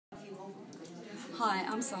Hi,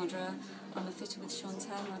 I'm Sandra. I'm a fitter with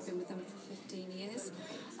Chantelle and I've been with them for 15 years.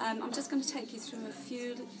 I'm just going to take you through a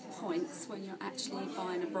few points when you're actually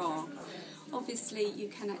buying a bra. Obviously you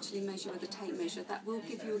can actually measure with a tape measure. That will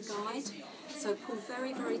give you a guide. So pull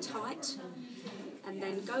very, very tight and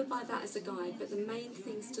then go by that as a guide. But the main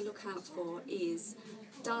things to look out for is,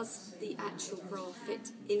 does the actual bra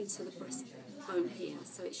fit into the breastbone here?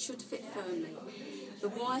 So it should fit firmly. The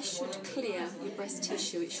wire should clear your breast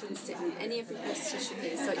tissue. It shouldn't sit on any of your breast tissue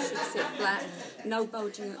here, so it should sit flat, no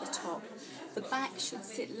bulging at the top. The back should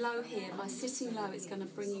sit low here. By sitting low, it's going to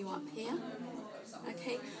bring you up here.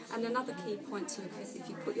 Okay, and another key point to look at, if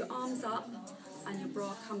you put your arms up and your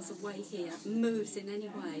bra comes away here, moves in any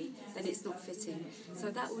way, then it's not fitting. So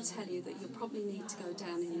that will tell you that you'll probably need to go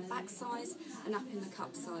down in your back size and up in the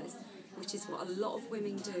cup size, which is what a lot of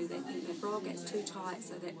women do. They think their bra gets too tight,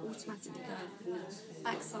 so they automatically go up in the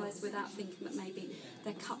back size without thinking that maybe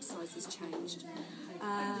their cup size has changed.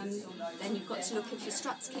 Then you've got to look, if your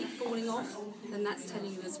straps keep falling off, then that's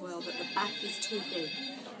telling you as well that the back is too big.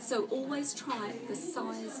 So always try the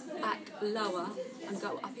size back lower and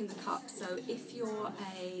go up in the cup. So if you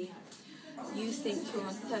think you're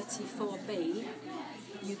a 34B,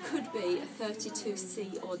 you could be a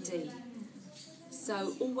 32C or D.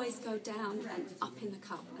 So always go down and up in the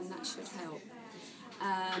cup, and that should help.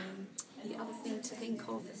 The other thing to think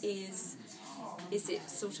of is it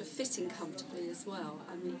sort of fitting comfortably as well?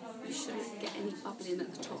 I mean, you shouldn't get any bubbling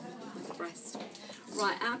at the top of the breast.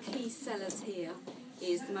 Right, our key sellers here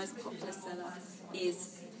is, the most popular seller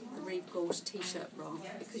is the Reeve Gorge t-shirt bra,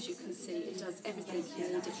 because you can see it does everything you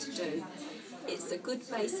need it to do. It's a good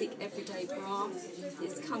basic everyday bra,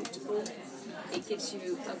 it's comfortable, it gives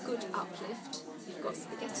you a good uplift. You've got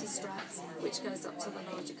spaghetti straps, which goes up to the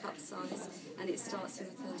larger cup size, and it starts in a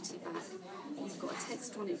 30 back. You've got a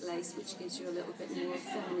textronic lace, which gives you a little bit more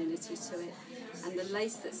femininity to it, and the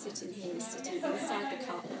lace that's sitting here is sitting inside the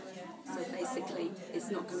cup, so basically it's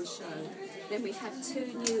not going to show. Then we have two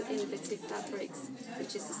new innovative fabrics,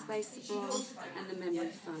 which is the spacer bra and the memory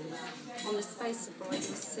foam. On the spacer bra you'll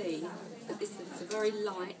see that this is a very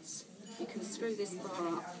light, you can screw this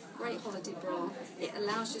bra up, great holiday bra, it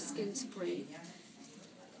allows your skin to breathe.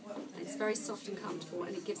 It's very soft and comfortable,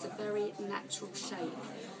 and it gives a very natural shape.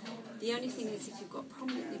 The only thing is, if you've got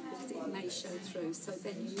prominent nipples, it may show through, so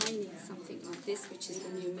then you may need something like this, which is the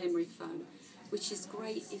new memory foam, which is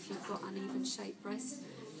great if you've got uneven shaped breasts,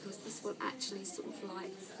 because this will actually sort of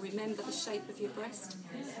like remember the shape of your breast,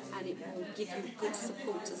 and it will give you good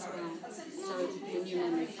support as well. So the new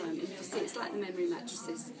memory foam, and you can see it's like the memory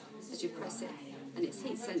mattresses. As you press it, and it's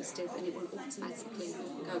heat sensitive, and it will automatically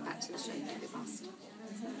go back to the shape of your bust.